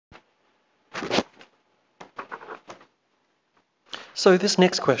So this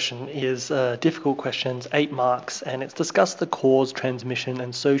next question is difficult questions, 8 marks, and it's discussed the cause, transmission,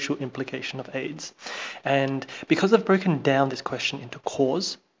 and social implication of AIDS. And because I've broken down this question into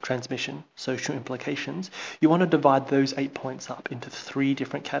cause, transmission, social implications, you want to divide those 8 points up into 3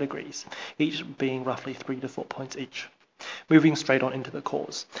 different categories, each being roughly 3 to 4 points each. Moving straight on into the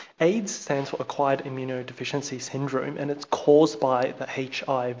cause. AIDS stands for Acquired Immunodeficiency Syndrome, and it's caused by the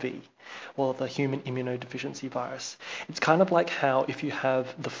HIV, or the human immunodeficiency virus. It's kind of like how if you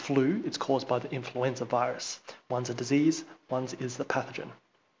have the flu, it's caused by the influenza virus. One's a disease, one is the pathogen.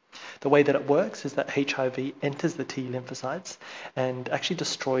 The way that it works is that HIV enters the T lymphocytes and actually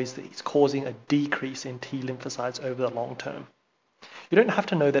destroys these, causing a decrease in T lymphocytes over the long term. You don't have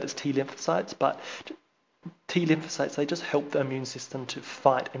to know that it's T lymphocytes, but T lymphocytes, they just help the immune system to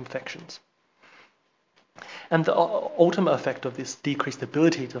fight infections. And the ultimate effect of this decreased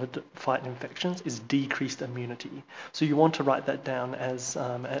ability to fight infections is decreased immunity. So you want to write that down as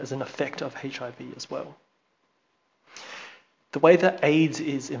an effect of HIV as well. The way that AIDS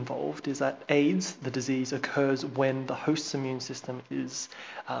is involved is that AIDS, the disease, occurs when the host's immune system is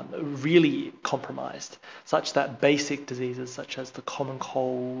really compromised, such that basic diseases such as the common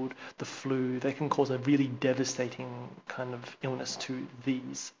cold, the flu, they can cause a really devastating kind of illness to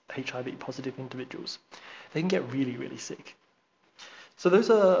these HIV positive individuals. They can get really, really sick. So those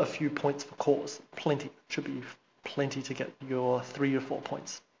are a few points for cause. Plenty, should be plenty to get your 3 or 4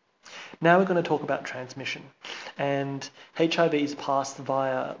 points. Now we're going to talk about transmission, and HIV is passed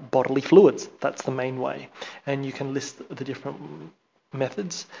via bodily fluids. That's the main way, and you can list the different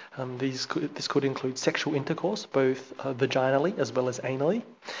methods. This could include sexual intercourse, both vaginally as well as anally.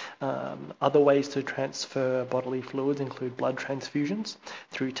 Other ways to transfer bodily fluids include blood transfusions,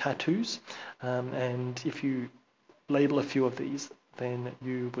 through tattoos, and if you label a few of these, then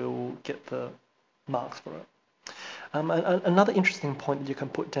you will get the marks for it. Another interesting point that you can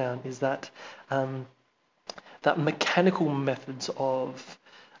put down is that that mechanical methods of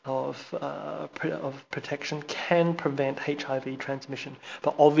protection can prevent HIV transmission,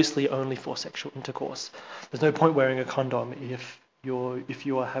 but obviously only for sexual intercourse. There's no point wearing a condom if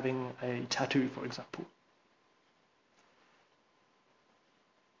you are having a tattoo, for example.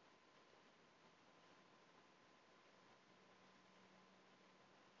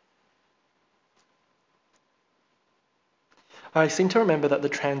 I seem to remember that the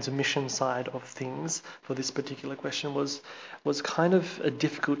transmission side of things for this particular question was kind of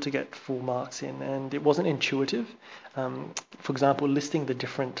difficult to get full marks in, and it wasn't intuitive. For example, listing the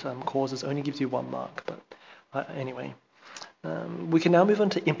different causes only gives you 1 mark, but anyway. We can now move on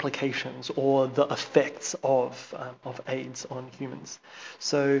to implications, or the effects of AIDS on humans.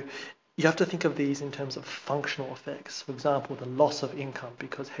 So you have to think of these in terms of functional effects. For example, the loss of income,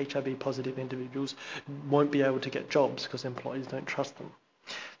 because HIV positive individuals won't be able to get jobs because employers don't trust them.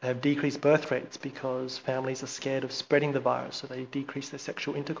 They have decreased birth rates because families are scared of spreading the virus, so they decrease their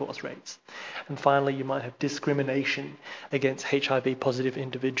sexual intercourse rates. And finally, you might have discrimination against HIV positive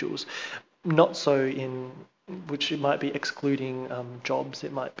individuals. Not so in which it might be excluding jobs,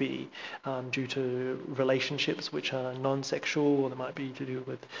 it might be due to relationships which are non-sexual, or they might be to do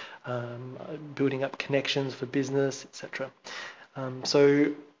with building up connections for business, etc.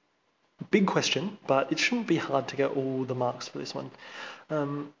 So big question, but it shouldn't be hard to get all the marks for this one.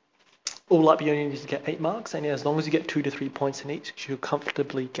 All up, you only need to get 8 marks, and as long as you get 2 to 3 points in each, you'll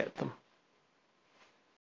comfortably get them.